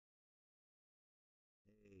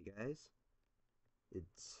guys.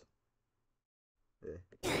 It's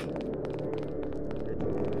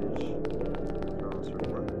Carlos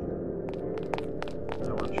recording.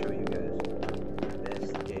 I want to show you guys the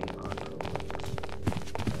best game on Roblox.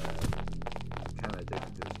 I'm kind of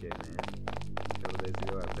addicted to this game, man. A couple days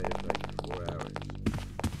ago, I played it for like 4 hours.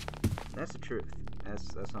 And that's the truth.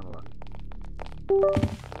 That's not a lie.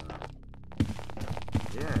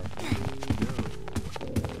 Yeah, here we go.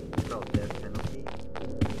 It's called Death Penalty.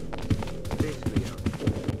 Basically,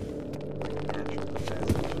 like natural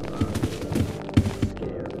disaster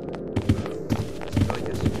scare. It's like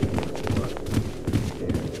a scare, but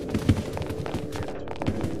scare.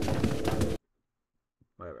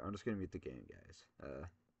 Whatever, I'm just gonna mute the game, guys.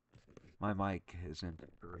 My mic isn't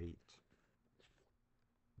great.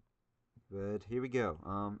 But here we go.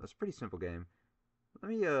 It's a pretty simple game. Let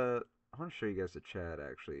me, I want to show you guys the chat,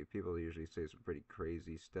 actually. People usually say some pretty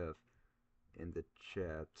crazy stuff in the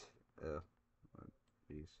chat. Oh,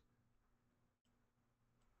 jeez.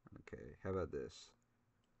 Okay, how about this?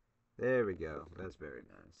 There we go. That's very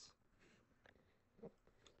nice.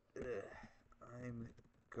 I'm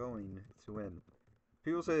going to win.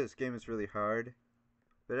 People say this game is really hard,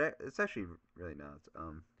 but it's actually really not.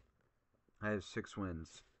 I have 6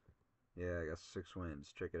 wins. Yeah, I got 6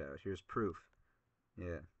 wins. Check it out. Here's proof.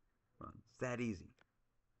 Yeah. Come on. It's that easy.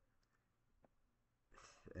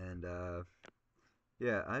 And,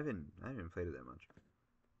 yeah, I haven't played it that much.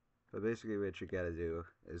 But basically what you gotta do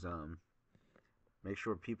is, make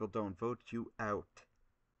sure people don't vote you out.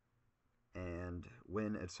 And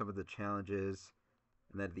win at some of the challenges.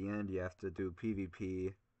 And at the end, you have to do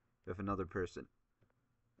PvP with another person.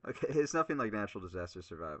 Okay, it's nothing like natural disaster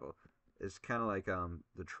survival. It's kind of like,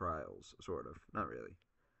 the trials, sort of. Not really.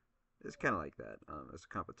 It's kind of like that. It's a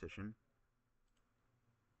competition.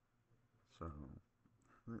 So...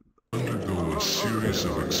 Undergo a series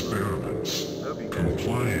of experiments.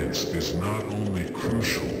 Compliance is not only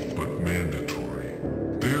crucial but mandatory.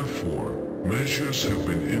 Therefore, measures have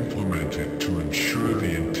been implemented to ensure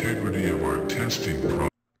the integrity of our testing process.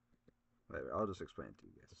 Whatever, I'll just explain it to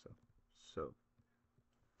you guys.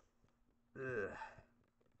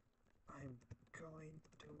 I'm going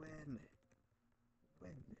to win.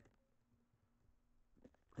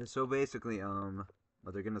 So basically,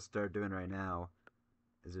 what they're gonna start doing right now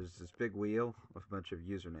is there's this big wheel with a bunch of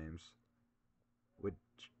usernames.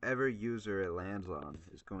 Whichever user it lands on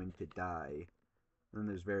is going to die. And then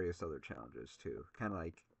there's various other challenges too. Kind of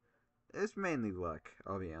like, it's mainly luck,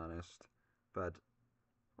 I'll be honest. But,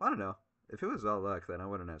 I don't know. If it was all luck, then I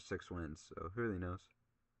wouldn't have 6 wins, so who really knows?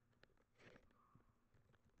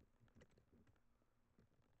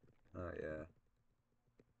 Oh, yeah.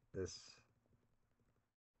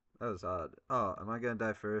 That was odd. Oh, am I gonna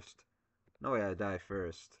die first? No way I die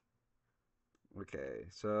first. Okay,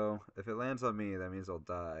 so if it lands on me, that means I'll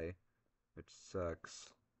die, which sucks.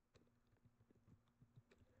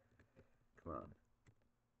 Come on.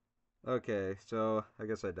 Okay, so I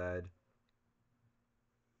guess I died.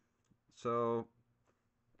 So,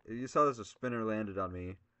 you saw there's a spinner landed on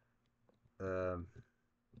me.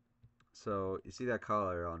 So you see that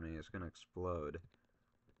collar on me, it's gonna explode.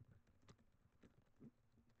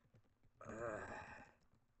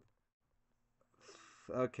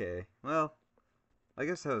 Okay, well, I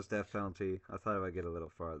guess that was death penalty. I thought I would get a little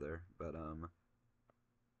farther, but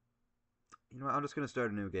you know what, I'm just gonna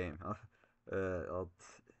start a new game.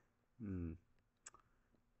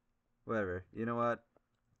 Whatever. You know what?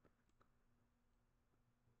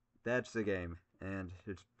 That's the game, and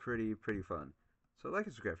it's pretty fun. So like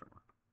and subscribe for more.